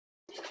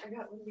I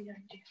got one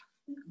behind you.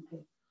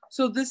 Okay.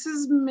 So this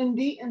is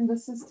Mindy and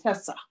this is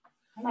Tessa.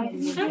 Hi,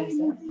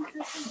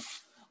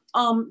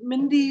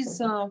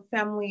 Mindy's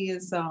family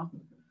is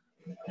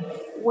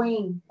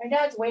Wayne. My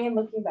dad's Wayne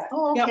looking back.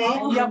 Oh,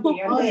 okay. Yep.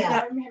 Oh,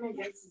 yeah. I'm him and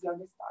Grace's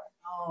youngest daughter.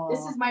 Oh.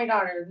 This is my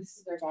daughter. This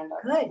is their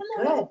granddaughter. Good,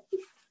 good.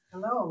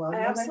 Hello. Well,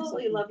 I nice to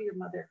absolutely meet you. love your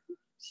mother.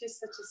 She's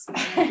such a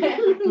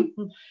sweet.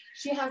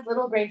 She has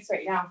little breaks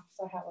right now,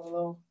 so I have a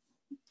little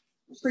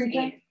Free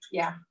time?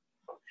 Yeah.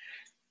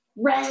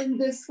 Ran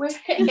this way.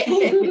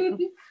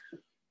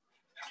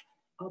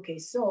 Okay,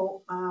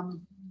 so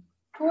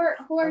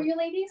Who are you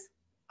ladies?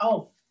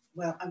 oh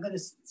well, I'm gonna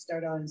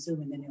start on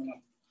Zoom and then you'll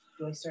know.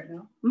 Do I start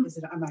now? Hmm? Is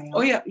it am I on?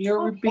 Oh yeah,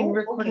 you're being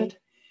recorded.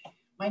 Okay.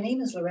 My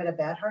name is Loretta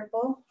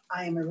Badhartbull.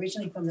 I am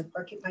originally from the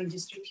Porcupine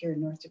District here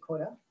in North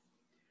Dakota,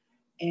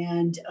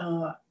 and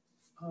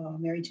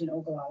married to an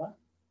Ogallala.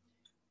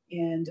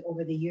 And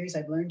over the years,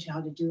 I've learned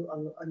how to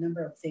do a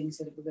number of things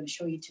that we're going to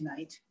show you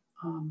tonight.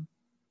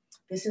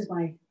 This is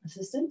my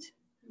assistant,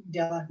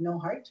 Della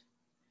Nohart,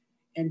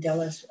 and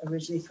Della's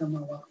originally from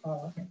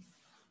Wakala.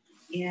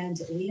 And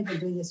we have been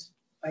doing this.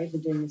 I've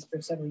been doing this for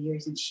several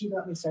years, and she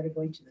got me started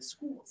going to the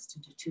schools to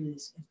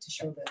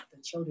show the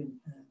children,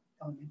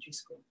 elementary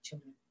school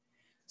children.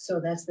 So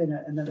that's been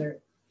another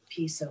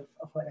piece of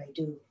what I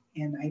do.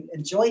 And I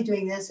enjoy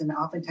doing this, and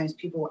oftentimes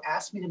people will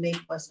ask me to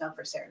make Wasna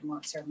for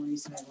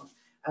ceremonies, and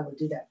I will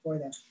do that for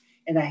them.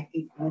 And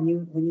when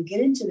you get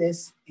into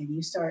this and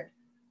you start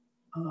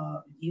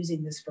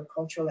using this for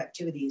cultural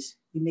activities,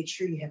 you make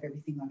sure you have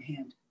everything on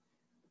hand,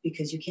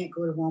 because you can't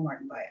go to Walmart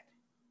and buy it.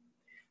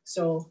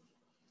 So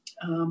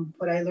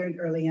what I learned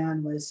early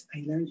on was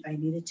I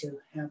needed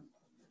to have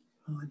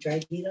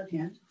dried meat on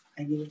hand,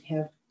 I needed to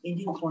have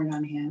Indian corn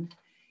on hand,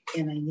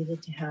 and I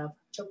needed to have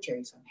choke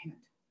cherries on hand.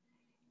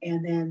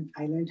 And then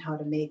I learned how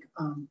to make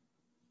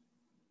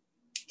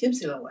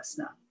timsila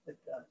Wasna with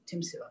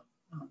timsila.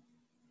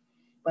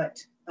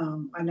 But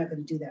I'm not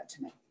going to do that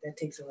tonight. That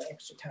takes a little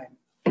extra time.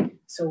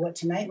 So what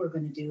tonight we're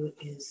going to do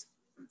is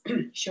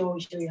show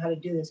you how to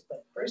do this.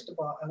 But first of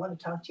all, I want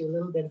to talk to you a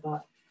little bit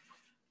about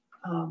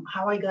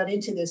how I got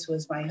into this.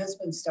 Was my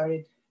husband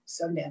started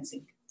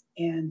sundancing.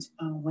 And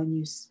when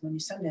you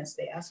sundance,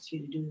 they ask you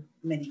to do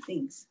many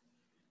things.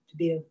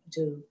 You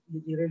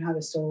learn how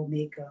to sew,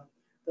 make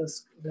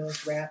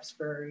those wraps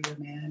for your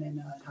man,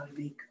 and how to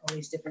make all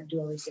these different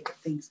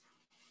things.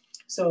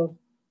 So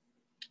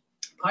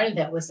part of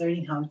that was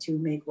learning how to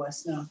make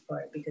Wasna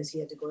because he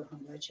had to go to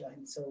Honglecha,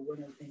 and so one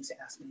of the things they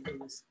asked me to do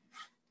was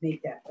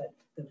make that. But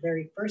the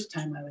very first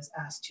time I was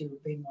asked to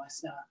bring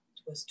Wasna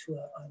was to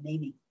a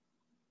naming,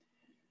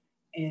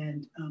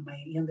 and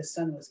my youngest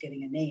son was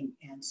getting a name,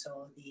 and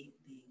so the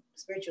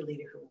spiritual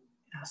leader who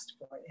asked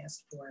for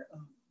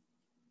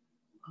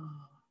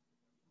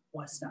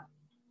Wasna.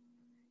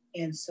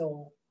 And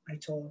so I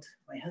told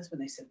my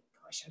husband, I said,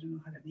 gosh, I don't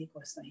know how to make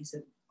Wasna. He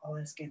said, I'll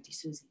ask Auntie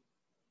Susie.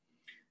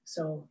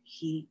 So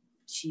she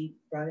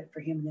brought it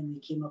for him, and then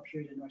we came up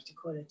here to North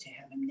Dakota to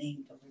have him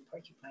named over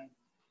Porcupine.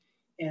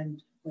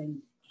 And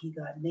when he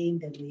got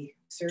named, and we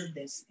served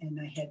this, and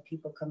I had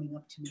people coming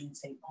up to me and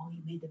saying, oh,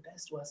 you made the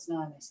best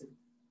Wasna. And I said,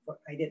 well,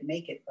 I didn't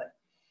make it, but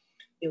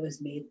it was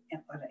made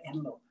out of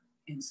antelope.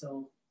 And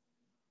so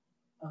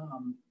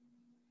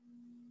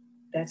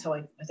that's how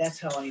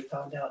I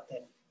found out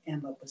that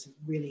antelope was a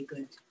really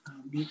good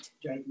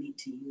dried meat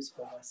to use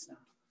for Wasna.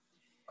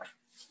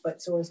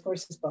 But so of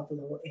course it's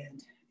buffalo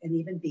and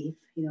even beef.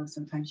 You know,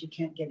 sometimes you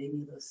can't get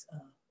any of those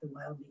the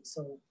wild meat,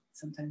 so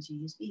sometimes you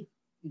use beef.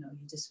 You know,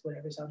 you just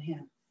whatever's on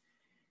hand.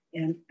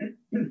 And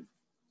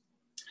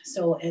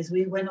so as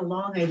we went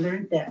along, I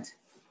learned that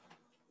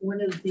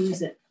one of the things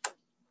that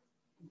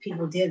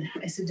people did,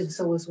 I said,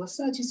 so was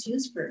Wasna just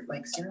used for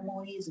like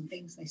ceremonies and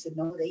things? And I said,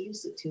 no, they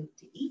used it to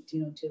eat. You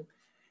know,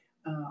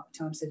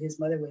 Tom said his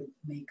mother would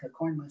make a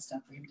corn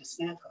Wasna for him to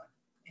snack on,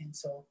 and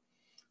so,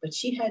 but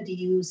she had to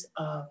use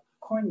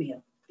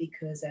cornmeal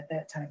because at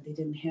that time they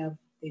didn't have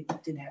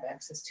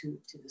access to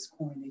this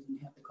corn. They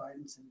didn't have the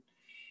gardens and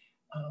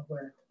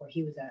where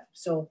he was at.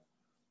 So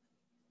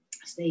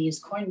they use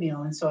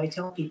cornmeal, and so I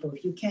tell people,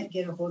 if you can't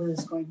get a hold of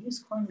this corn, use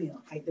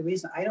cornmeal. The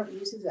reason I don't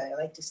use it is I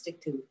like to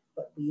stick to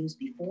what we used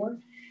before,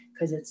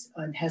 because it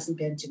hasn't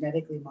been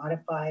genetically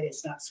modified.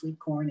 It's not sweet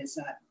corn. It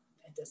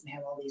doesn't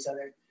have all these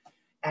other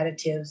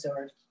additives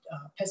or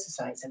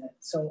pesticides in it.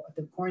 So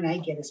the corn I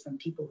get is from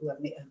people who have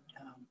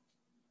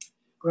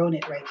grown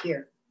it right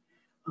here.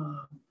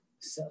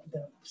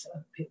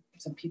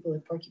 Some people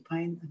at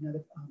Porcupine,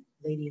 another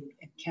lady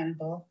in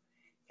Cannonball,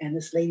 and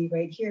this lady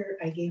right here,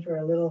 I gave her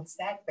a little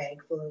snack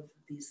bag full of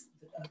these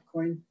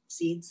corn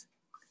seeds,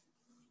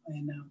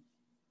 and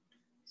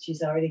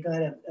she's already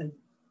got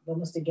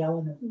almost a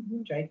gallon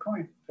of dried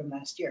corn from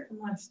last year.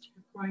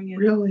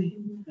 Really?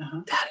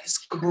 Uh-huh. That is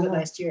cool.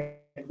 Last year,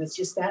 but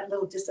just that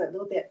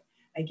little bit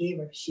I gave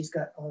her. She's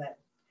got all that,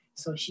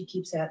 so she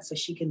keeps that so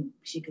she can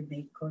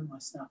make corn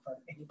Wasna for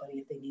anybody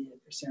if they need it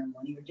for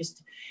ceremony, or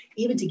just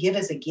even to give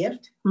as a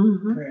gift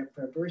for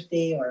a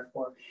birthday, or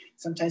for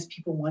sometimes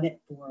people want it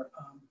for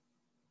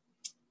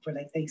for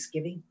like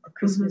Thanksgiving or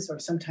Christmas or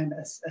sometime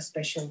a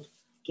special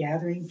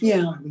gathering for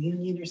Yeah. a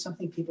reunion or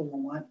something. People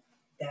will want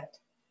that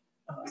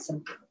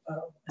some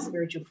a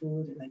spiritual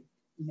food, like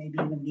maybe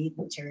even meat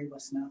and cherry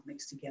wasna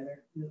mixed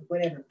together,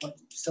 whatever.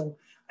 So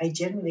I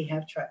generally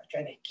have try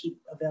to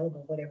keep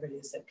available whatever it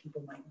is that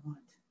people might want.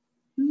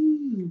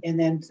 And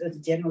then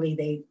generally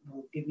they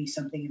will give me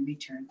something in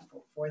return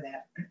for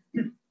that.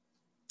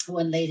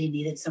 One lady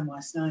needed some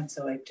wasna, and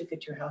so I took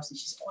it to her house, and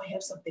she said, "Oh, I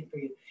have something for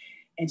you."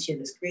 And she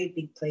had this great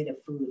big plate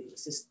of food. It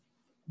was just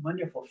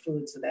wonderful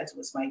food. So that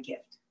was my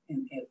gift,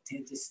 and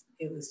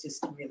it was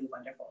just really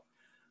wonderful.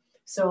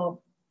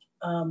 So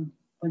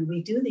when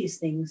we do these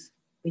things,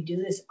 we do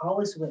this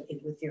always with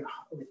your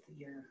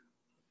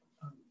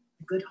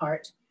good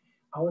heart,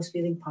 always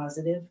feeling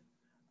positive.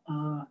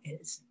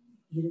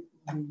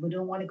 We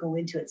don't want to go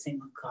into it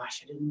saying, "Oh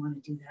gosh, I didn't want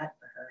to do that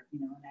for her,"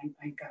 and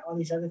I got all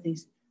these other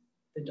things.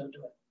 Then don't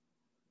do it.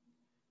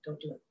 Don't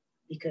do it,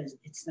 because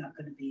it's not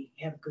going to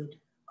have good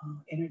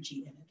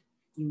energy in it.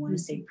 You want to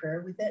say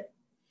prayer with it,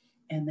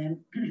 and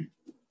then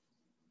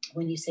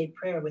when you say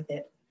prayer with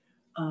it,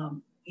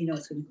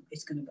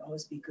 it's going to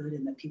always be good,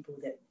 and the people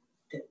that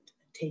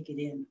take it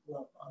in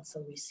will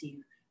also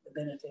receive the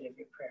benefit of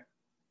your prayer.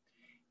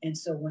 And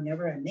so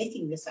whenever I'm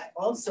making this, I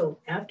also,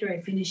 after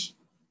I finish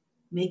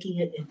making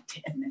it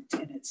and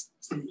it's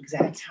the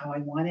exact how I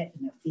want it,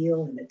 and the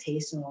feel and the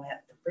taste and all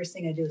that, the first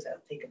thing I do is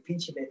I'll take a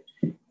pinch of it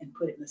and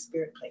put it in the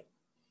spirit plate.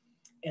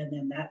 And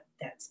then that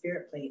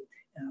spirit plate,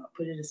 I'll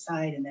put it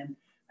aside, and then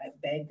I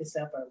bag this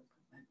up or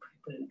I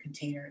put it in a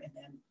container, and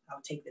then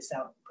I'll take this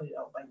out, put it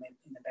out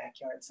in the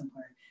backyard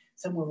somewhere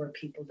where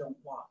people don't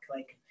walk.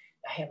 Like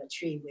I have a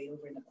tree way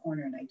over in the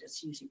corner, and I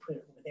just usually put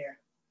it over there.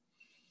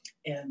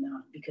 And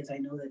because I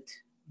know that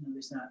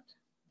there's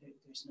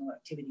no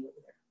activity over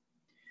there.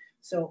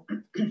 So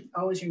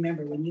always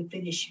remember, when you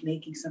finish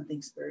making something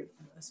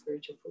a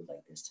spiritual food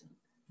like this, to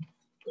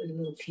put a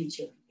little pinch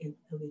of it in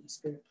the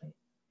spirit plate.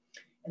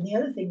 And the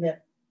other thing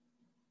that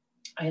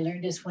I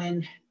learned is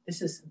when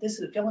this is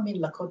Philomene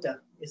Lakota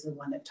is the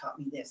one that taught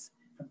me this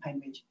from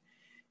Pine Ridge.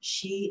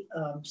 She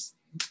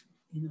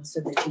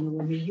said that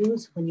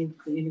when you're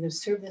going to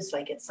serve this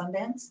like at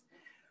Sundance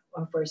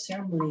or for a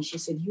ceremony, she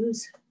said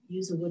use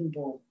a wooden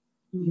bowl,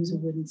 use a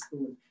wooden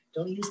spoon.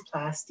 Don't use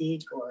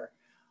plastic or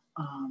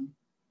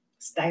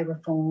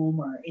styrofoam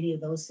or any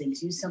of those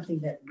things. Use something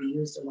that we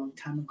used a long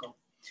time ago.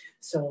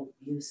 So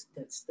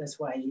that's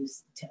why I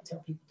tell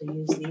people to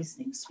use these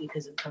things,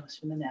 because it comes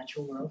from the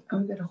natural world.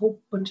 I've got a whole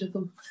bunch of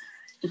them.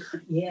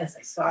 Yes,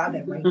 I saw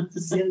them. Right,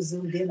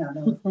 zoomed in on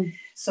them.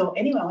 So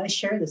anyway, I want to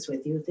share this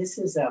with you. This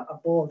is a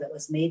bowl that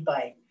was made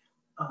by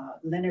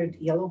Leonard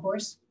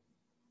Yellowhorse,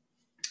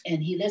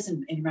 and he lives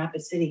in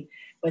Rapid City.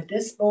 But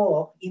this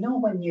bowl,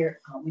 when you're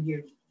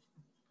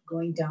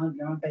going down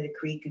by the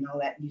creek and all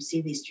that, and you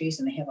see these trees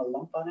and they have a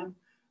lump on them,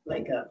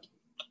 like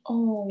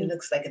it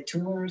looks like a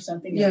tumor or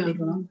something. Yeah. A big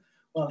lump.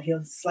 Well,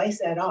 he'll slice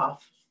that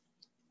off,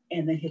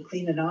 and then he'll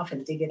clean it off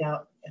and dig it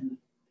out and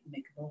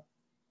make a bowl.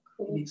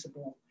 Cool. He makes a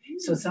bowl.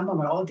 So some of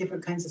them are all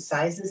different kinds of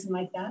sizes and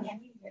like that.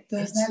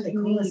 That's Isn't that the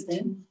coolest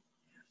thing?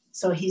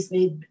 So he's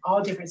made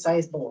all different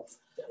size bowls.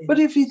 But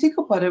if you think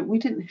about it, we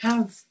didn't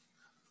have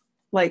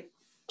like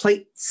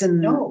plates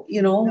and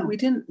we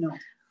didn't. No.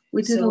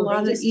 We did a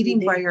lot of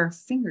eating by our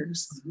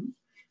fingers. Mm-hmm.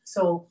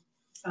 So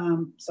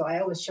I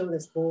always show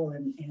this bowl,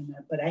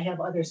 but I have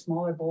other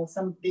smaller bowls,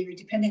 some bigger,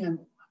 depending on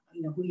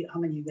how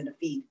many you're going to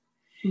feed.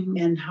 Mm-hmm.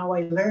 And how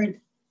I learned,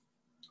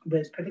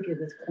 particularly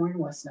with corn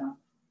wasna,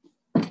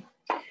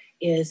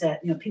 is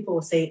that people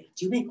will say,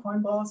 "Do you make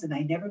corn balls?" And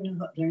I never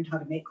learned how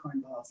to make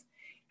corn balls.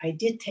 I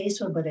did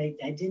taste one, but I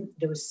didn't.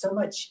 There was so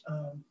much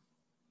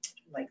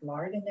like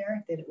lard in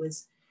there that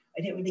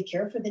I didn't really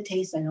care for the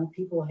taste. I know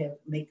people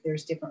make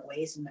theirs different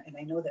ways, and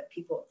I know that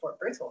people at Fort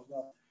Berthold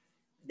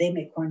they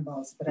make corn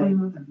balls, but I've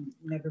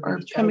never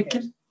really tried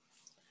it.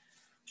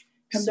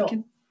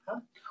 Pemmican.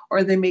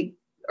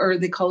 Or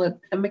they call it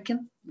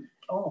pemmican.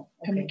 Oh,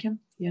 okay. Pemmican,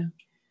 yeah.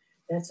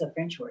 That's a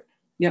French word.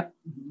 Yeah.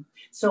 Mm-hmm.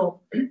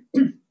 So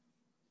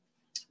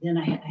then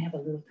I have a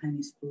little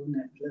tiny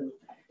spoon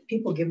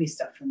people give me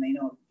stuff when they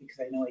know, because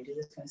I know I do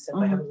this kind of stuff.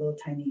 I have a little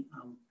tiny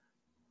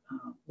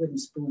wooden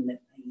spoon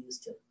that I use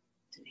to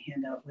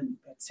hand out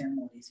at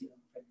ceremonies,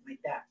 like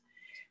that.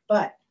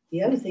 But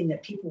the other thing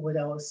that people would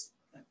always,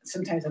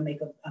 sometimes I'll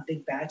make a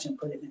big batch and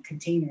put it in a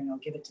container and I'll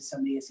give it to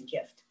somebody as a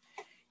gift.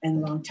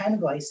 And a long time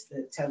ago, I used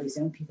to tell these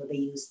young people they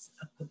used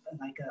a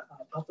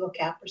buffalo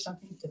cap or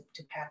something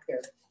to pack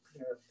their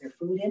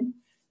food in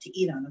to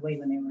eat on the way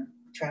when they were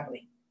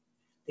traveling.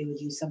 They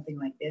would use something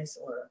like this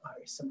or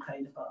some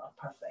kind of a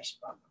parfleche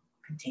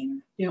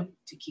container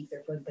to keep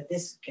their food. But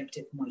this kept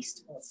it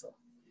moist also.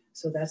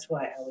 So that's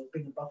why I would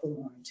bring a buffalo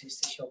horn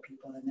just to show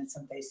people. And then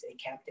sometimes they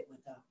capped it with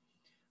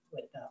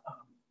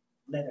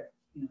leather,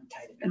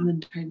 tied it around. And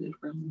then tied it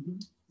around.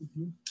 Mm-hmm.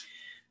 Mm-hmm.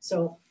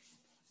 So,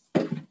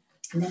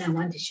 and then I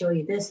wanted to show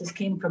you this. This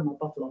came from a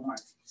buffalo horn.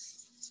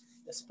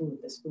 The spoon,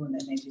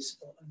 and they just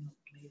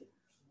made it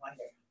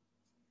wider.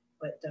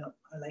 But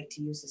I like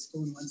to use the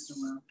spoon once in a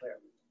while for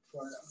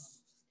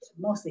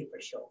mostly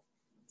for show.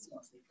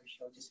 mostly for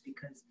show, just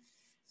because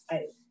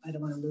I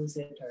don't want to lose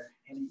it or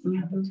have anything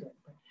happen to it.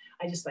 But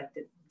I just like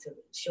to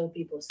show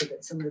people so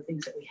that some of the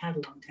things that we had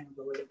a long time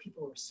ago, where the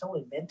people were so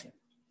inventive.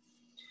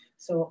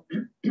 So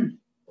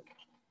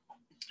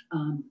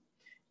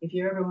if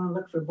you ever want to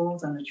look for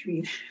bowls on a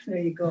tree, there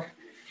you go.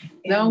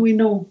 Now we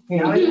know.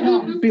 Now you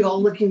know. Be all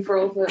looking for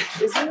all the.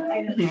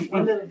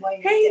 One little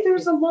boy, Hey,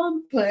 there's a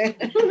lump.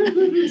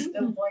 this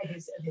little boy,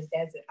 his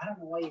dad said, I don't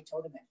know why you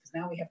told him that, because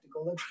now we have to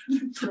go look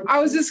for I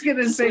was just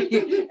gonna say,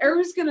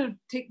 everyone's gonna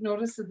take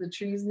notice of the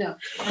trees now.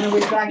 On the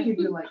way back, you'd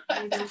be like,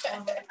 hey, there's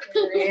one right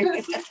there.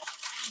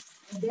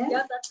 And then,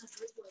 Yeah, that's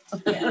a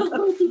good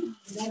one.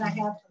 and then I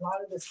have a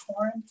lot of this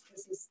corn.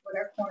 This is what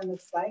our corn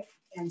looks like.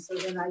 And so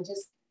then I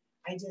just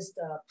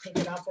take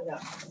it off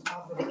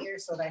of the ear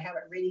so that I have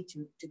it ready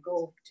to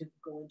go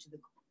into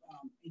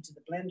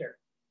the blender.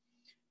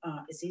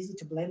 It's easy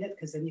to blend it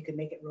because then you can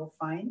make it real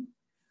fine.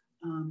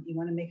 You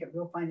want to make it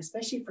real fine,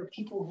 especially for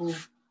people who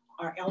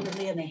are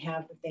elderly and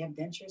if they have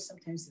dentures,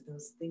 sometimes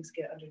those things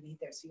get underneath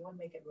there. So you want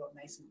to make it real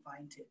nice and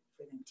fine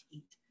for them to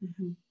eat.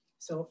 Mm-hmm.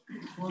 So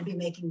we'll be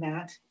making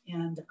that.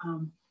 And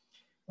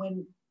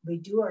when we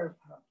do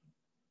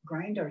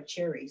grind our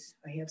cherries,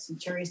 I have some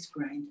cherries to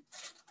grind.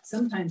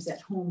 Sometimes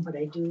at home, but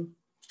I do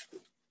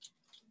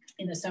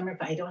in the summer,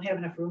 if I don't have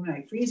enough room in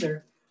my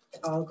freezer,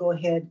 I'll go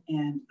ahead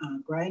and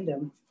grind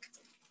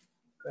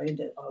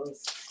all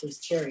those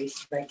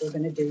cherries like we're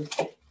gonna do,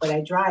 but I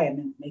dry them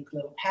and make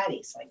little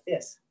patties like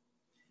this.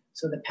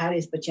 So the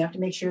patties, but you have to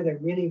make sure they're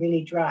really,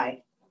 really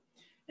dry.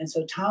 And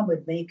so Tom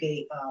would make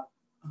a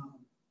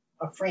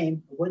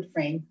wood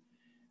frame,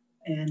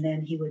 and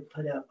then he would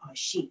put a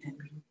sheet, and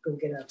we'd go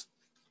get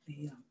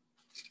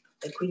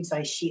a queen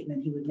size sheet, and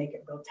then he would make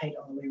it real tight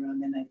all the way around.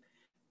 Then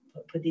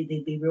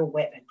they'd be real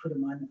wet. I'd put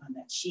them on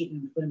that sheet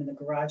and put them in the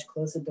garage,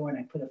 close the door, and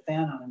I'd put a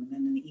fan on them. And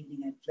then in the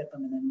evening I'd flip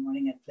them, and then in the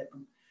morning I'd flip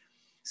them.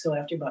 So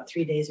after about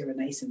 3 days, they were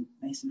nice and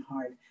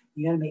hard.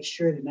 You got to make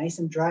sure they're nice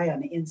and dry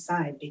on the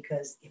inside,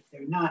 because if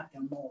they're not,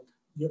 they'll mold.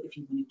 When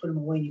you put them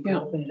away and you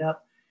open it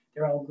up,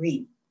 they're all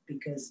green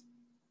because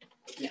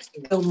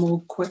They'll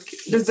mold quick.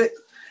 Does it?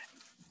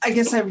 I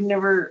guess I've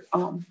never.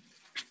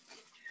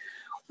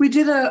 We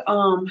did a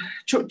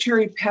choke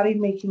cherry patty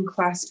making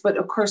class, but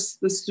of course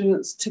the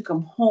students took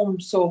them home.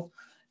 So,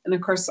 and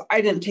of course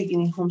I didn't take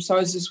any home. So I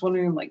was just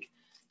wondering, like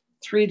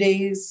 3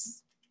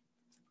 days,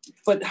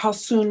 but how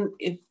soon,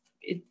 if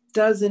it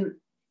doesn't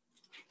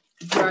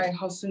dry,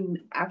 how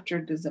soon after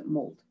does it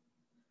mold?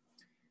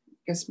 I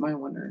guess my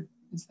wonder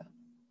is that.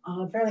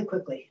 Fairly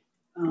quickly,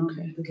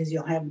 because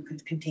you'll have them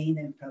contained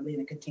and probably in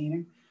a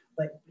container.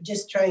 But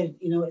just try,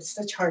 it's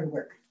such hard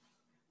work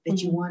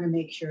that you want to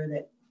make sure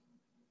that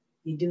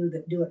you do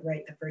it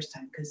right the first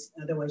time, because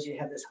otherwise you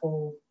have this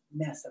whole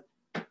mess of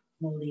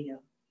moldy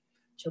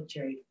choke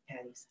cherry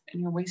patties.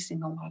 And you're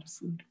wasting a lot of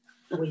food.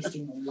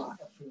 Wasting a lot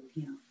of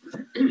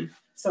food,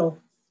 So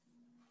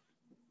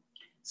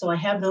I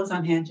have those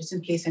on hand just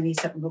in case I need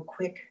something real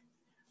quick,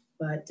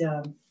 but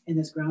and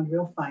it's ground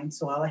real fine.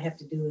 So all I have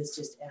to do is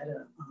just add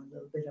a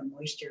little bit of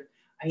moisture.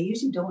 I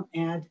usually don't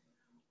add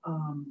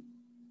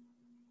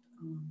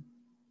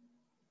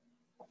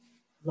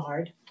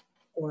lard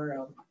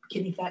or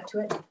kidney fat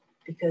to it,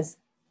 because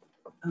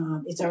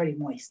it's already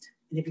moist.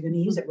 And if you're going to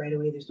use it right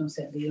away, there's no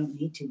sense. You don't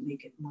need to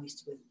make it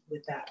moist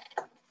with that.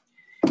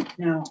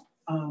 Now,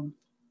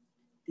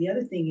 the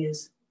other thing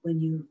is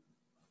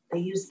they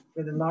use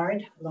for the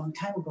lard a long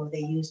time ago, they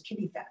used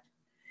kidney fat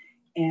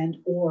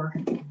or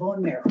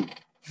bone marrow.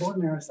 Bone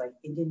marrow is like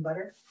Indian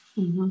butter.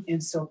 Mm-hmm.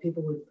 And so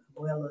people would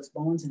boil those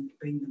bones and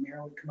bring the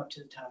marrow would come up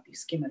to the top. You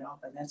skim it off,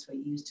 and that's what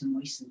you use to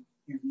moisten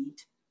your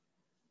meat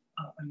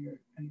on your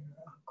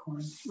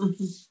corn.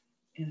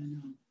 Mm-hmm.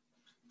 And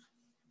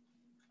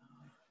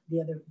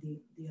the other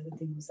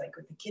thing was like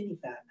with the kidney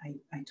fat.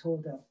 I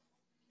told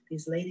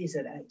these ladies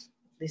that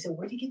they said,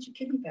 where do you get your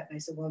kidney fat? And I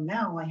said, well,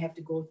 now I have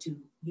to go to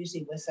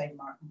usually Westside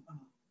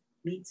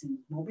Meats in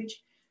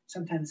Mobridge.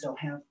 Sometimes they'll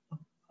have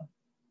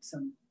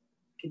some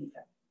kidney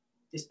fat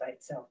just by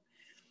itself.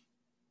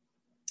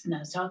 And I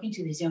was talking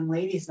to these young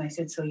ladies, and I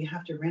said, so you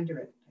have to render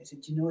it. I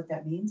said, do you know what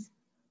that means?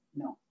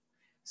 No.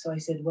 So I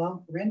said,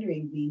 well,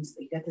 rendering means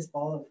that you got this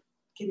ball of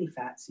kidney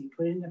fat, so you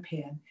put it in a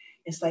pan.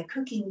 It's like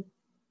cooking,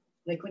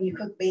 like when you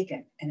cook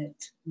bacon and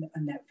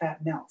that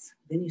fat melts.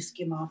 Then you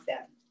skim off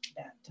that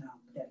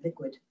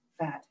liquid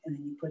fat, and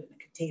then you put it in a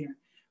container.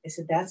 I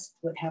said, that's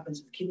what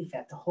happens with kidney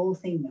fat. The whole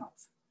thing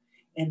melts.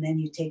 And then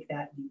you take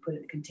that and you put it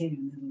in a container,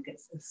 and then it'll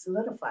get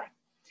solidified.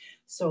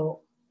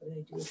 So what did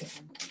I do with that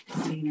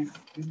container?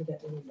 Remember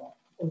that little ball?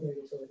 Oh, there it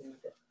is over there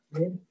with the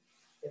lid,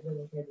 that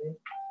little red lid.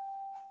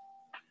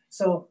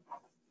 So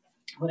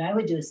what I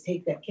would do is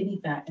take that kidney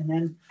fat, and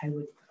then I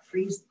would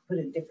freeze, I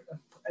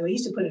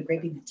used to put it in a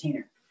great big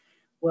container.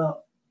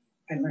 Well,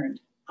 I learned,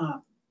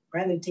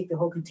 rather than take the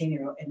whole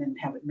container out and then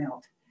have it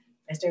melt,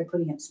 I started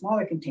putting it in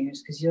smaller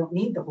containers because you don't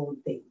need the whole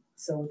thing.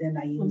 So then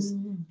I use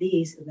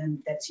these, and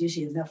then that's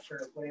usually enough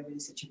for whatever it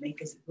is that you make,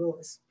 because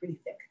it's pretty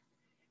thick,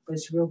 but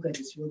it's real good.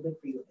 It's real good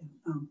for you.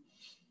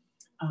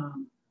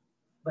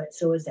 But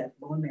so is that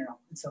bone marrow.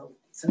 And so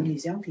some of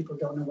these young people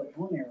don't know what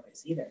bone marrow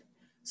is either.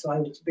 So I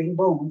would bring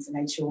bones and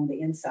I'd show them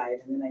the inside,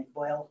 and then I'd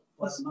boil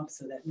them up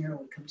so that marrow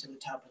would come to the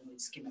top and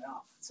we'd skim it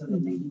off. So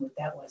then they knew what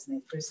that was. And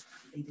at first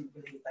they didn't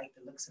really like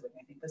the looks of it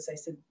and everything. But I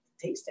said,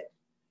 taste it.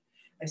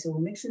 I said,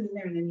 well, mix it in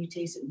there and then you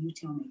taste it and you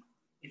tell me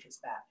if it's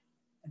bad.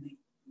 And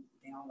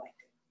they all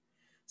liked it.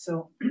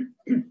 So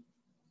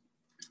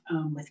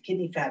with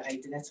kidney fat,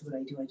 that's what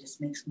I do. I just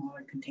make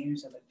smaller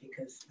containers of it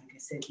because, like I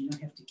said, you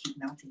don't have to keep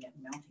melting it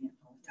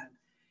all the time.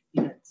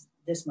 You got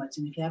this much,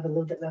 and if you have a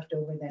little bit left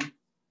over, then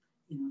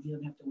you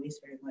don't have to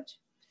waste very much.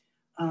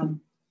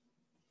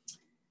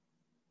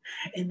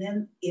 And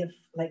then if,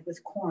 like with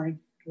the corn,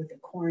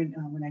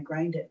 when I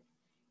grind it,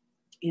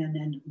 and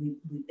then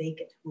we bake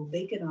it. We'll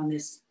bake it on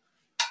this.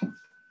 I'm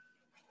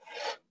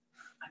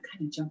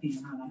kind of jumping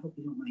around. I hope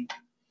you don't mind.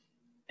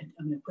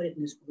 I'm going to put it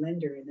in this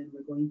blender, and then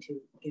we're going to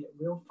get it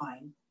real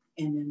fine,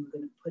 and then we're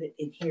going to put it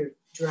in here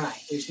dry.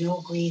 There's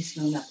no grease,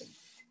 no nothing.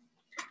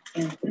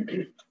 And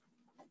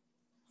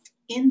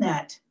in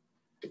that,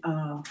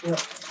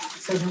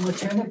 so then we'll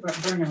turn the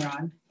burner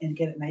on and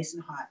get it nice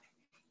and hot.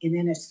 And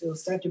then it'll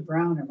start to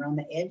brown around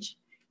the edge.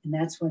 And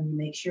that's when you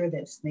make sure that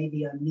it's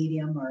maybe on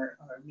medium or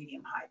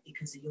medium high,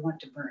 because you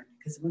want to burn.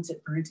 Because once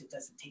it burns, it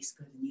doesn't taste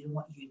good. And you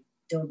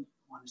don't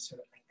want to serve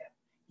it like that.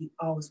 You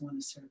always want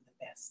to serve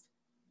the best,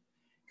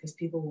 because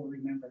people will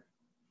remember.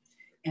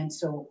 And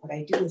so what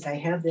I do is I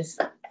have this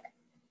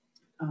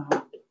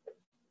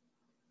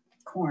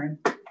corn,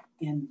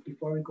 and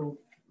before we go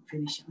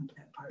finish on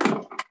that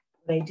part,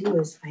 what I do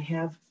is I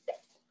have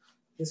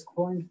this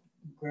corn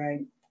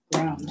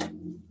ground,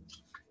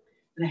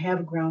 and I have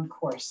a ground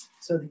coarse,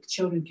 so the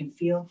children can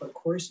feel what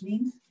coarse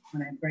means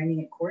when I'm grinding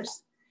it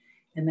coarse,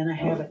 and then I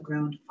have it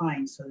ground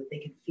fine so that they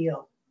can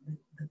feel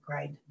the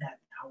grind, that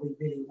how we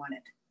really want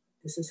it.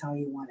 This is how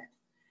you want it.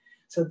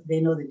 So they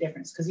know the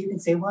difference. Because you can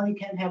say, well, you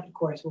can't have it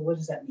coarse. Well, what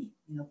does that mean?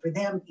 For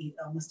them, you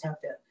almost have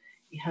to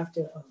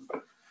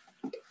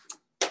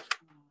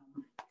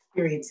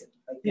experience it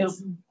like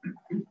this.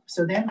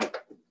 So then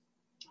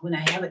when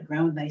I have it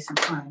ground nice and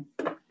fine,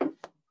 put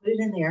it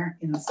in there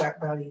and it'll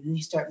start browning. Then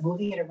you start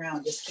moving it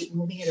around. Just keep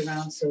moving it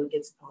around so it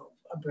gets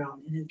a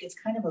brown, and it gets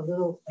kind of a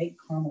little light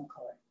caramel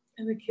color.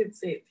 And the kids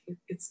say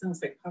it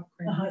smells like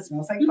popcorn. It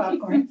smells like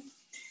popcorn.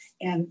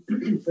 And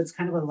it's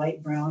kind of a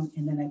light brown,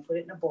 and then I put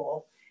it in a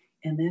bowl,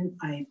 and then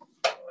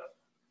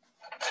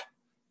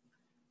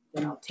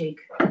I'll take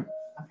a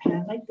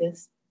pan like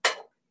this,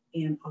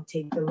 and I'll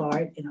take the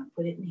lard and I'll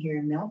put it in here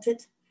and melt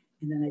it,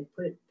 and then I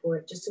pour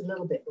it just a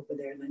little bit over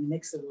there, and then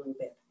mix it a little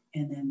bit,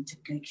 and then to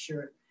make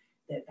sure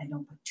that I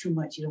don't put too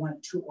much. You don't want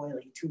it too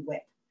oily, too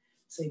wet.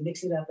 So you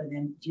mix it up, and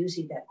then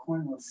usually that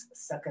corn will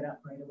suck it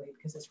up right away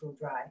because it's real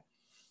dry.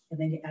 And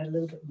then you add a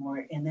little bit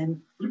more, and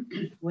then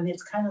when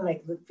it's kind of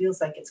like, it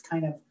feels like it's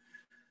kind of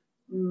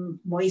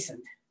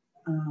moistened.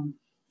 I don't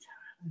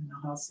know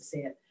how else to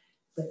say it,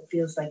 but it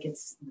feels like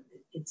it's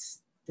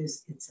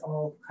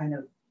all kind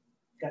of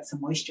got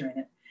some moisture in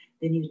it.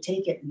 Then you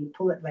take it and you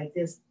pull it like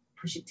this,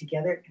 push it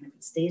together, and if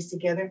it stays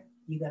together,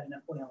 you got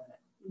enough oil in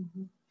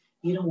it.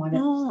 You don't want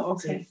it. Oh,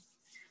 okay.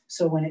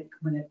 So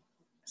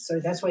so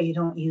that's why you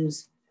don't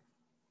use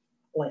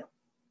oil.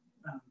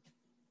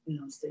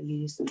 So you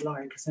use the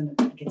lard, because then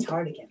it gets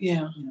hard again.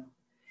 Yeah.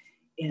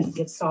 And it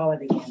gets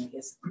solid again, I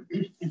guess.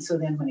 And so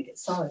then when it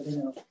gets solid, then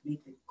it'll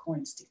make the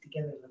corn stick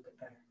together a little bit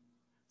better.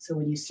 So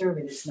when you serve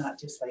it, it's not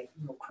just like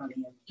real crummy.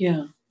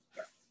 Yeah.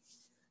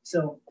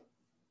 So,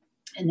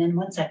 and then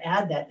once I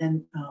add that,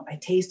 then I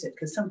taste it,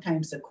 because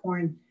sometimes the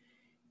corn,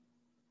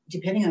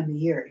 depending on the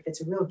year, if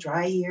it's a real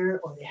dry year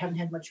or they haven't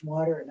had much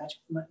water or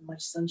not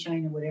much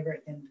sunshine or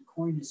whatever, then the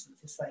corn is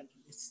just like,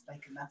 it's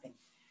like nothing.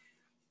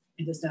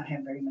 It does not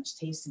have very much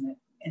taste in it.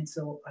 And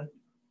so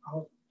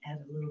I'll add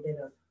a little bit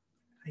of,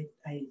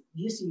 I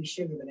used to use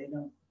sugar, but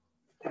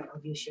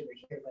I'll use sugar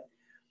here, but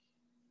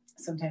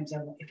sometimes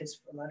if it's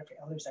a lot of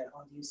others,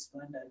 I'll use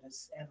Splenda and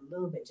just add a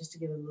little bit, just to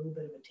give it a little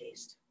bit of a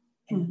taste.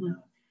 And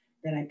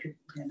then I put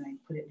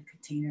it in a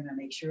container, and I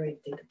make sure I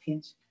take a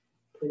pinch,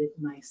 put it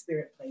in my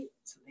spirit plate.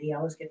 So they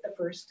always get the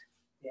first.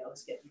 They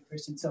always get me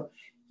first. And so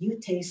you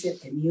taste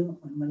it, and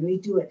when we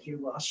do it here,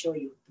 I'll show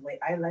you the way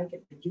I like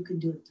it, but you can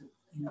do it to,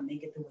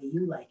 make it the way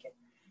you like it.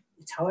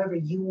 It's however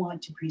you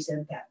want to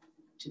present that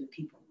to the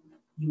people.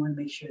 You want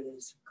to make sure that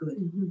it's good.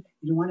 You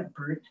don't want it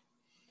burnt.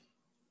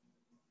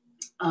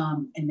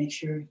 And make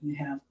sure you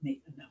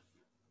make enough.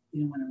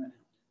 You don't want to run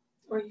out.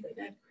 Or you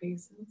can add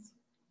craisins.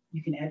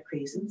 You can add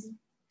craisins.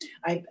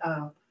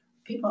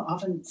 People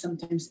often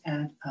sometimes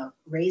add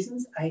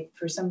raisins.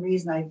 For some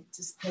reason, I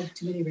just had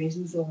too many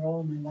raisins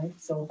overall in my life.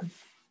 So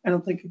I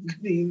don't think it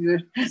could be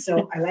good.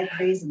 So I like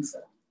raisins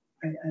though.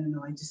 I don't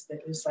know. I just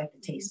like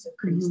the taste of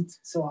raisins.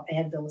 So I'll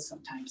add those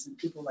sometimes, and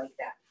people like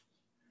that.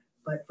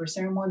 But for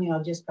ceremony,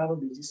 I'll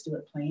probably just do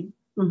it plain.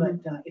 But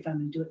if I'm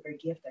going to do it for a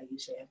gift, I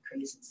usually add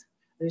craisins.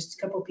 There's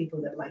a couple of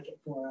people that like it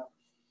for,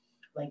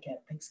 like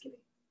at Thanksgiving,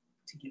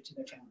 to give to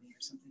their family or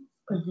something.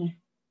 But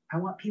I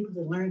want people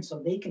to learn so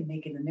they can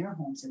make it in their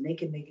homes and they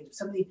can make it.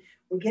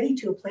 We're getting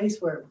to a place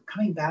where we're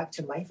coming back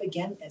to life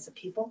again as a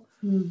people.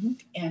 Mm-hmm.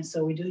 And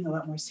so we're doing a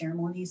lot more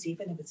ceremonies,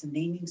 even if it's a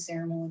naming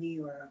ceremony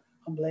or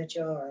a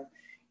homblecha or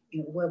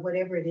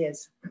whatever it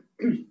is.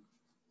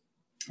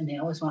 And they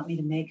always want me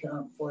to make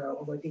for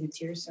a wiping a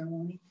tear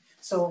ceremony.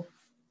 So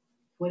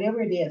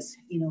whatever it is,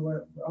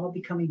 we're all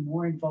becoming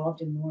more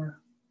involved and more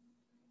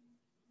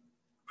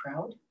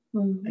proud,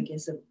 Mm-hmm. I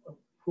guess, of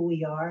who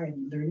we are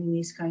and learning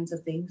these kinds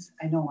of things.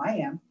 I know I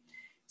am.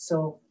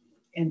 So,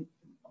 and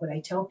what I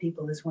tell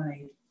people is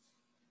the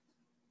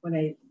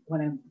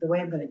way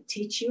I'm going to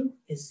teach you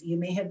is you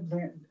may have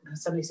learned,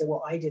 somebody said,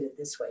 well, I did it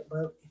this way.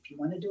 Well, if you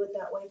want to do it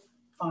that way,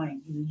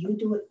 fine. You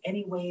do it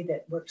any way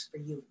that works for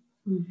you.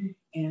 Mm-hmm.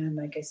 And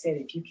like I said,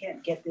 if you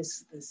can't get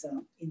this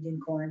Indian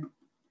corn,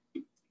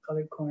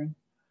 colored corn,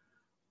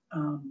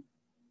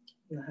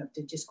 you'll have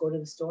to just go to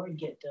the store and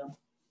get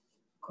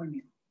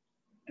cornmeal,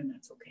 and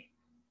that's okay.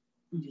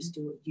 You just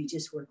do it. You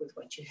just work with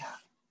what you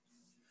have.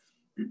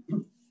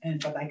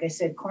 But like I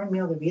said,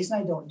 cornmeal, the reason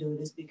I don't do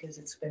it is because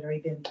it's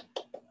already been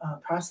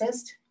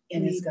processed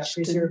and it's got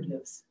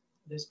preservatives.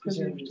 There's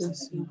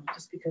preservatives in it,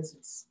 just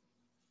because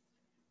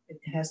it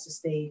has to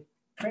stay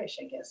fresh,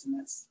 I guess, and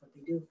that's what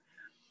they do.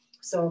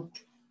 So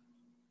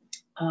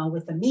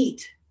with the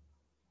meat,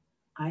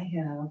 I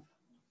have,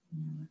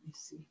 let me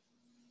see.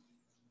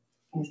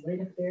 It's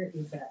right up there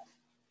is that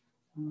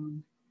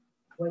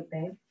white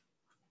bag.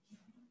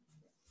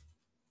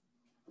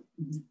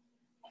 Mm-hmm.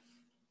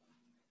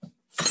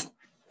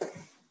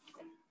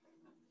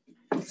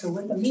 So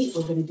with the meat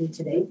we're going to do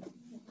today,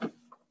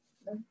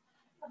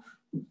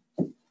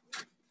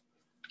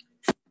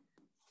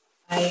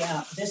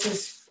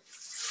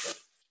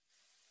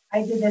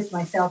 I did this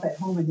myself at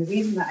home, and the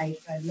reason I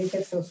make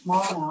it so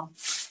small now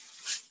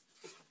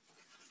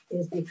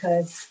is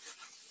because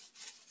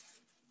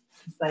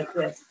it's like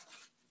this.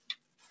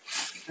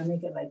 I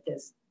make it like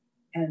this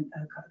and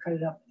cut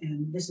it up,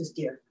 and this is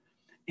deer.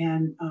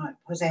 And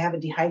because I have a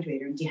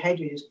dehydrator, and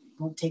dehydrators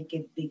won't take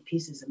big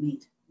pieces of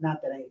meat.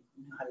 Not that I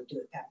know how to do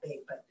it that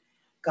big, but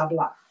gobble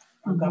up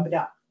or gobble it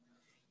up.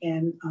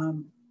 And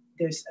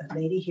there's a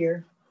lady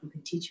here who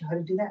can teach you how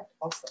to do that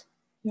also.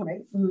 Yep.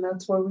 Right? And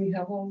that's why we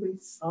have all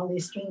these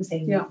strings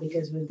hanging out,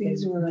 because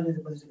there's going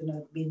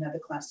to be another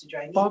class to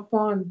dry meat.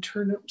 Bapa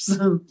turnips.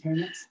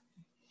 Turnips.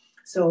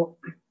 So,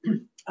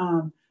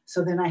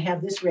 so then I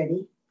have this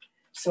ready.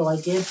 So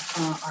I did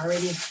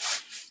already,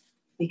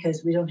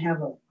 because we don't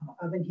have an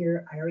oven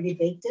here, I already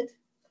baked it.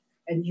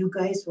 And you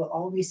guys will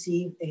all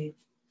receive a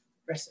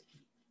recipe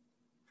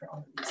for all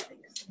of these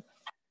things.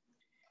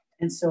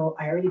 And so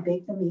I already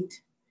baked the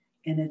meat,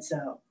 and it's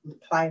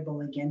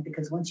pliable again,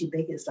 because once you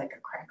bake it, it's like a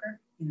cracker,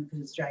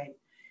 because it's dried.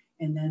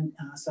 And then,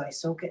 so I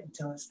soak it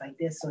until it's like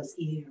this, so it's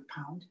easier to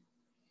pound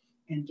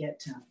and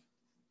get,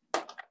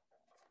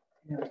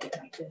 get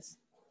like this.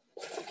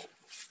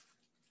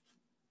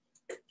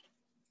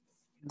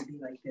 It'll be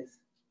like this.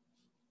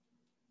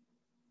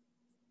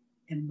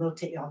 And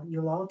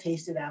you'll all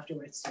taste it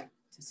afterwards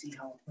to see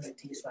what it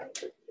tastes like.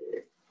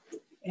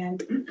 And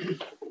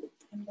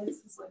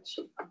this is what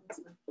she always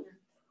like.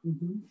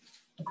 Mm-hmm.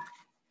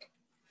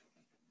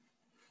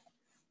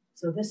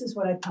 So this is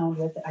what I pound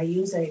with.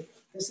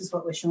 This is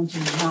what was shown to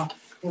me now.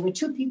 There were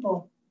two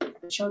people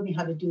that showed me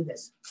how to do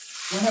this.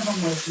 One of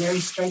them was Mary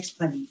Strikes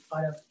Plenty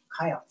out of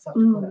Kyle, South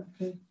Dakota.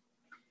 Okay.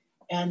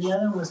 And the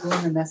other one was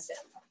Loretta Messa,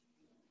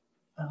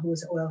 who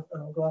was a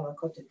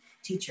culture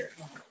teacher.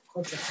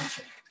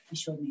 He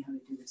showed me how to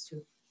do this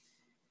too.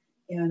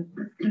 And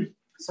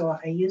so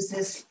I use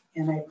this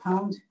and I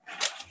pound,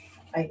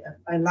 I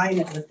line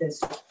it with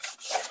this.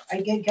 I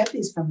get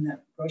these from the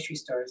grocery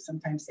stores.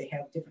 Sometimes they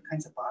have different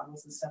kinds of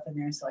bottles and stuff in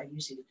there. So I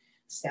usually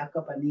stack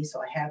up on these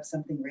so I have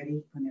something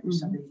ready whenever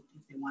somebody,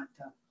 if they want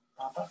to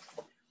pop up.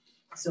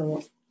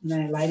 So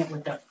then I line it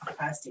with a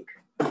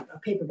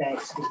paper bag,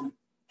 excuse me.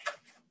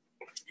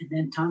 And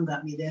then Tom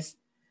got me this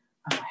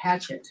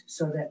hatchet,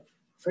 so that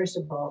first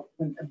of all,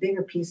 when a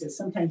bigger piece is,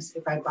 sometimes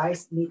if I buy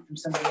meat from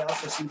somebody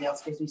else or somebody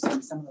else gives me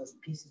some of those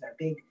pieces are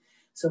big.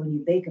 So when you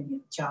bake them,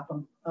 you chop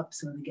them up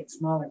so they get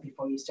smaller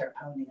before you start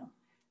pounding them.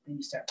 Then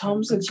you start.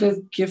 Tom's a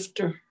good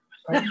gifter.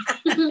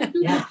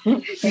 Yeah,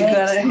 you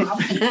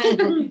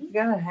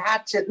got a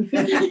hatchet.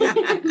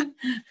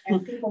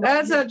 And people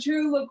That's a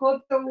true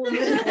Lakota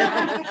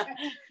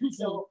woman.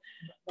 So,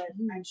 but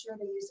I'm sure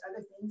they use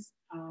other things.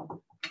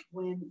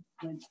 When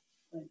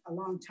a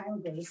long time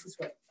ago, this is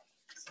what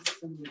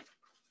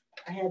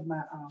I had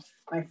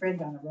my friend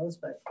Donna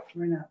Rosebud.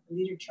 We're in a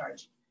leader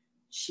charge.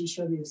 She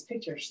showed me this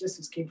picture.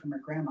 This came from her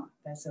grandma.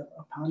 That's a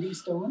pounding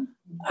stone.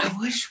 I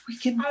wish we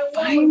could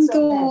find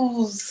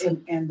those.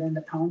 And then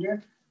the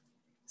pounder.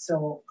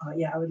 So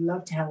yeah, I would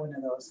love to have one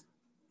of those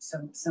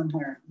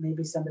somewhere.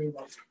 Maybe somebody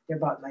will. They're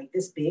about like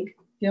this big.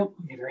 Yep.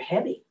 They're very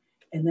heavy.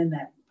 And then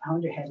that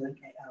pounder had like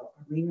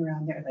a ring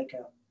around there, like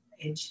a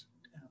edge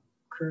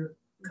curve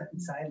cut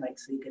inside, like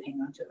so you could hang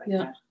on to it like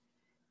that.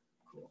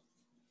 Cool.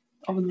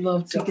 I would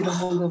love to get a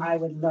hold of. I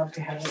would love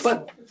to have it.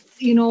 But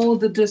you know,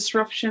 the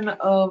disruption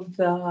of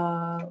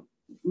the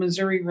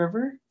Missouri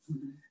River,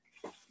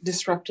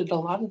 disrupted a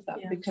lot of that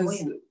Yeah.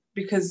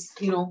 because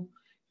you know,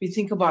 if you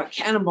think about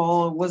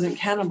cannonball, it wasn't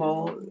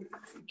cannonball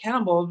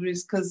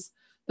because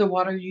the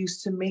water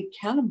used to make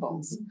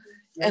cannonballs.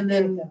 And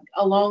then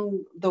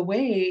along the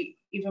way,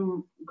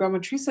 even Grandma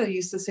Teresa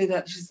used to say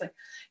that. She's like,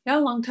 yeah, a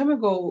long time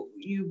ago,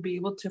 you'd be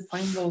able to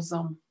find those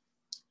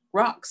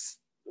rocks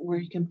where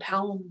you can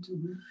pound,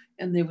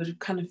 and they would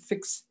kind of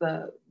fix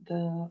the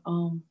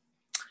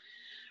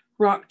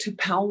rock to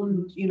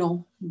pound, you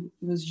know,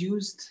 was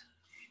used.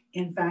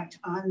 In fact,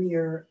 on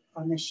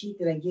the sheet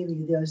that I gave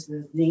you, there's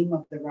the name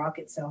of the rock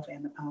itself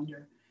and the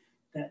pounder,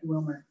 that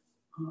Wilmer.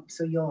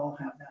 So you'll all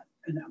have that.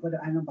 And I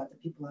don't know about the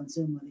people on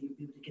Zoom, whether you'll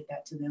be able to get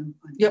that to them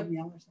on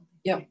email or something.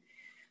 Yep. Okay.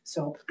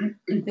 So,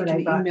 They but can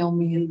email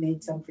me. We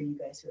made some for you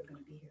guys who are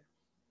going to be here.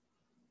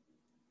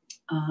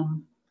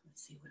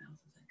 Let's see, what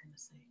else was I going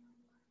to say?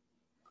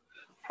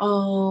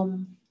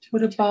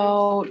 What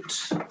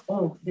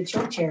about the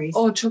choke cherries?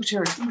 Oh, choke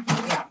cherries.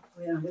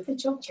 Yeah, with the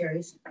choke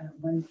cherries,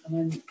 when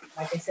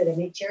like I said, I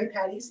make cherry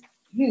patties.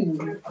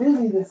 You're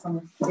busy this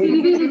summer.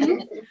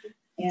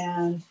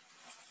 And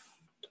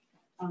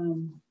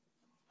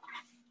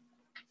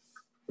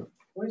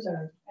where's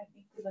our? I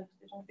think we left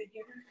it over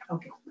here.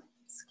 Okay.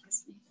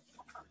 Excuse me.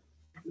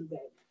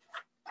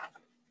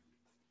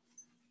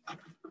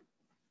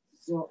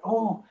 So,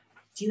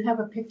 do you have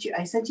a picture?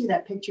 I sent you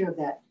that picture of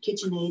that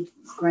KitchenAid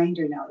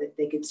grinder now that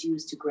they could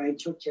use to grind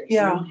choke cherries.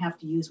 Yeah. So you don't have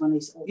to use one of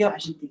these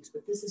old-fashioned things.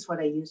 But this is what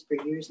I used for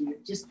years and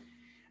years.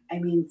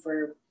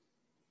 For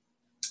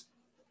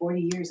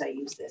 40 years I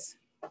used this,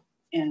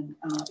 and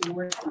it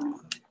worked for me.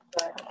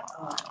 But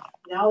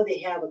now they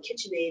have a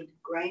KitchenAid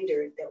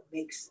grinder that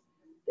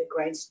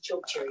grinds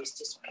choke cherries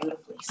just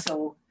beautifully.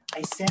 So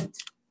I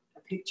sent a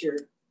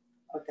picture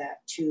of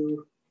that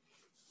to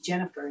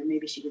Jennifer, and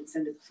maybe she can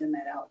send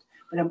that out.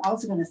 But I'm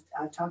also going to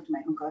talk to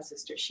my uncle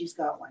sister. She's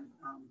got one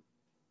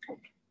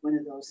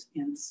of those.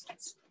 And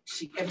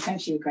every time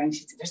she would grind,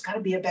 she'd say, "There's got to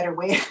be a better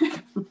way."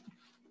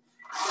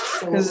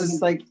 Because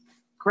it's like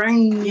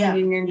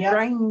grinding and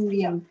grinding.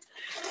 Yeah.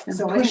 And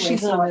so anyway,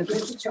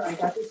 I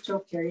got these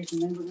choke cherries,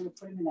 and then we're going to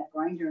put them in that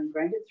grinder and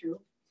grind it through,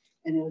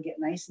 and it'll get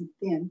nice and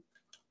thin.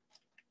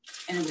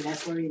 And then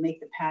that's where you make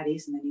the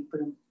patties, and then you put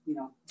them,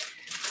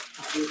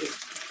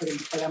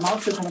 But I'm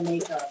also going to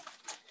make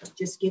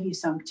just give you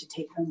some to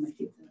take home with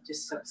you,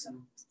 just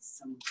some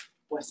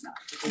Wasna.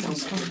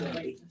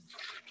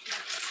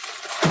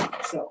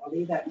 So I'll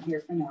leave that in here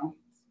for now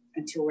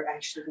until we're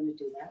actually going to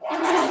do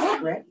that.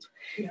 Correct?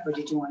 Yeah. Or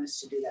did you want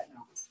us to do that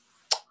now?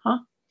 Huh?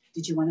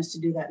 Did you want us to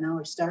do that now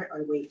or start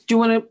or wait? Do you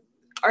want to?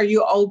 Are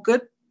you all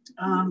good?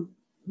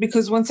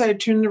 Because once I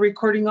turn the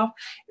recording off,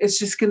 they're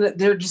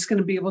just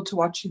gonna be able to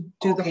watch you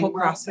do the whole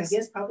process. I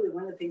guess probably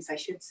one of the things I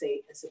should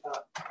say is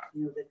about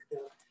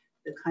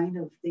the kind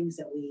of things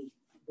that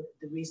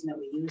the reason that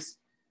we use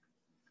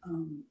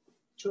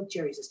choke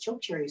cherries is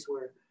choke cherries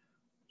were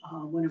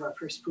one of our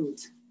first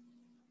foods,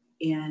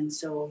 and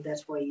so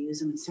that's why you use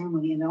them in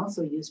ceremony and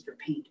also used for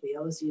paint. We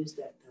always use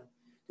that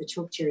the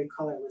choke cherry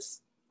color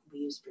we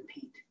used for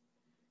paint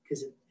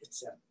because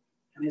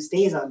it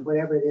stays on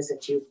whatever it is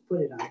that you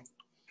put it on.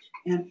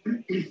 And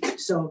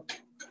so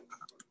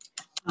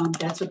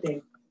that's what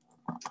the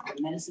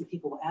medicine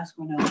people will ask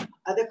for. Now,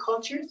 other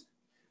cultures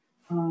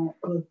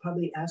will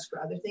probably ask for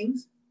other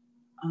things.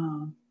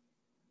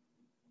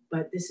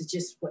 But this is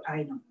just what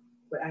I know,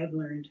 what I've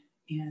learned,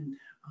 and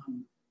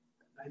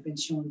I've been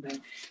shown by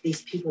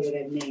these people that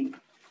I've named.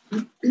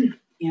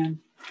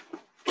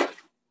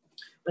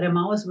 But I'm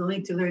always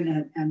willing to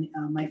learn. And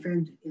my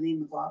friend Elaine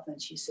McLaughlin,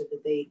 she said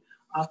that they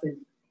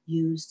often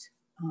used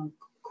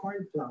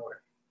corn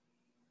flour.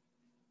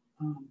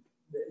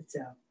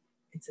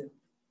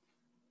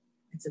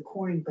 It's a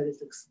corn, but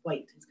it looks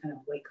white. It's kind of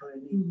white color.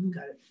 And they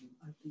got it from,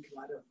 I think, a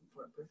lot of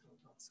Fort Berthold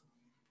also.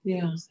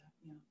 Yeah.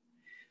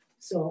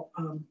 So,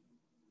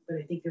 but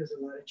I think there was a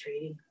lot of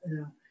trading.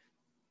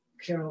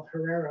 Carol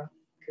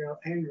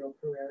Ironrope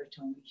Herrera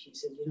told me, she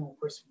said, of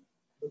course,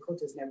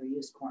 Lakotas never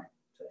used corn.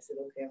 So I said,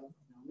 okay, I'll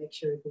make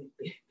sure people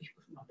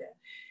know that.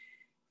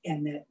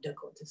 And that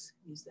Dakotas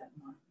use that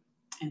more.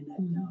 And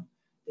that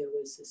there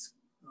was this,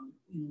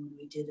 when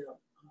we did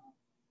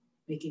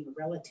making a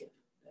relative,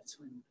 that's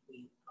when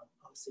we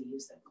also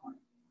use that corn.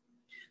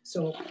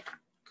 So,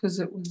 because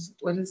it was,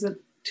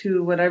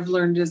 what I've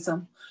learned is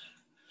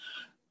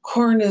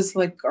corn is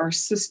like our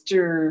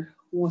sister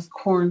with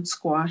corn,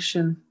 squash,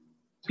 and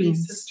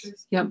beans.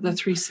 Sisters. Yep, the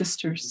three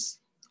sisters.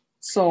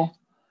 So,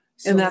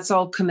 and that's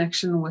all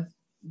connection with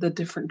the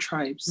different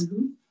tribes.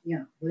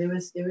 Yeah, well,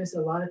 there was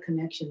a lot of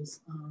connections.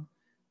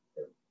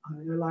 There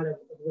are a lot of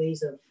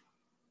ways of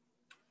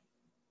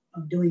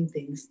doing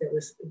things that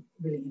was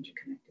really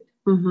interconnected.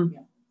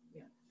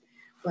 Yeah.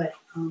 But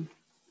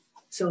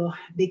so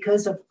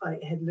because I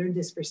had learned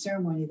this for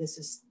ceremony, this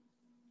is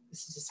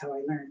just how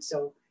I learned.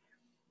 So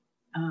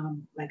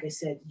like I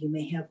said, you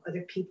may have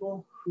other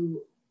people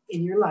who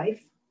in your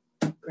life,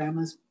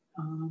 grandmas,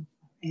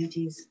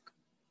 aunties,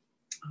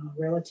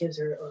 relatives,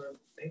 or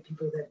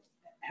people that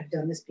have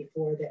done this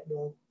before that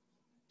will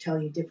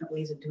tell you different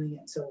ways of doing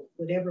it. So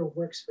whatever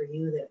works for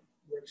you, that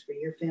works for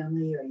your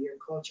family or your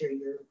culture,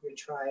 your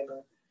tribe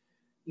or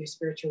your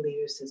spiritual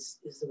leaders is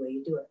the way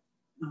you do it.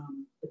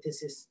 But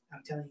this is,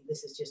 I'm telling you,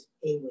 this is just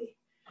a way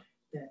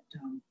that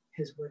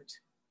has worked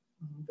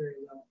very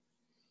well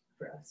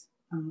for us.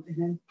 And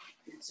then,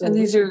 so and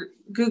these are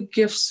good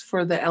gifts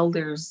for the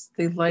elders.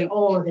 They like.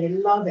 Oh, they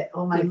love it.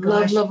 Oh my they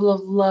gosh.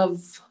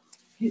 Love.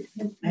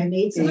 I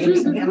made some for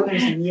some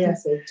elders, and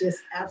yes, they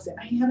just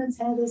absolutely. I haven't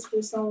had this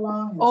for so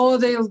long. Oh,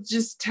 they'll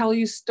just tell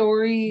you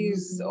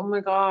stories. Mm-hmm. Oh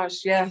my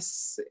gosh,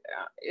 yes.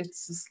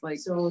 It's just like.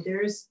 So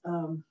there's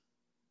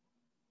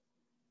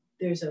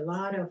a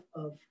lot of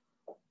how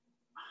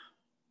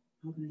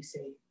can I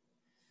say,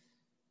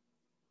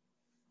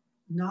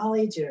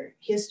 knowledge or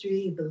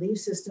history, belief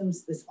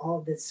systems, this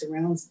all that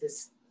surrounds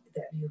this,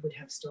 that you would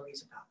have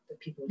stories about, that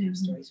people would have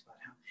stories about.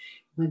 How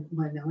when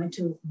I went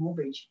to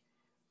Mobridge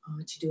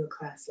to do a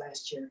class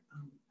last year,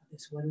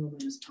 this one woman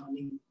was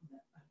pounding,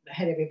 I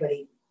had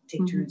everybody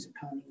take turns of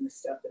pounding the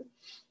stuff and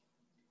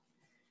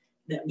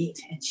that meat,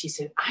 and she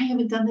said, I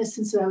haven't done this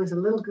since I was a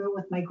little girl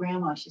with my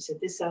grandma. She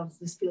said, this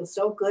feels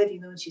so good, you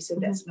know, and she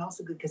said, that smells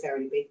so good, because I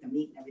already baked the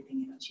meat and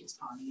everything, you know, and she was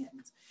pounding it. And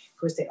of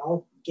course, they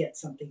all get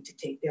something to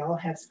take, they all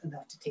have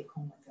enough to take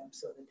home with them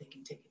so that they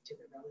can take it to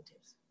their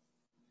relatives.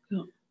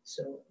 Yeah.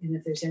 So, and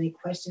if there's any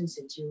questions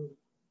that you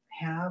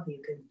have,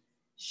 you can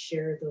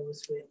share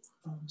those with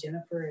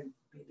Jennifer, and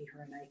maybe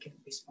her and I can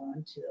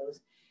respond to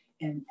those.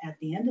 And at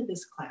the end of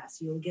this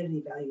class, you'll get an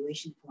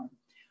evaluation form.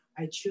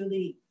 I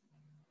truly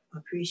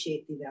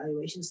appreciate the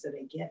evaluations that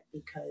I get,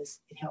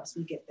 because it helps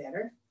me get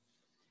better,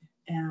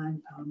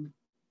 and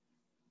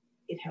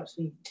it helps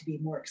me to be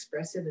more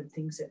expressive in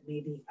things that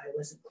maybe I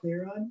wasn't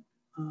clear on.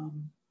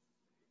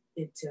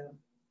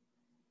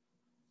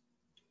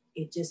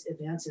 It just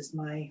advances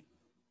my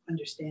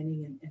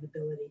understanding and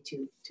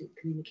ability to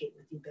communicate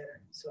with you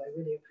better. So I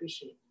really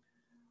appreciate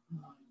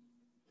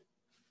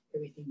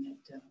everything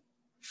that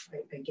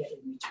I get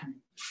in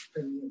return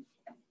from you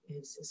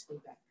is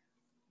feedback.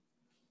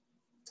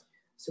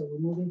 So we're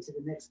moving to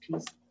the next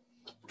piece.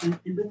 And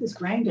with this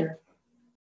grinder,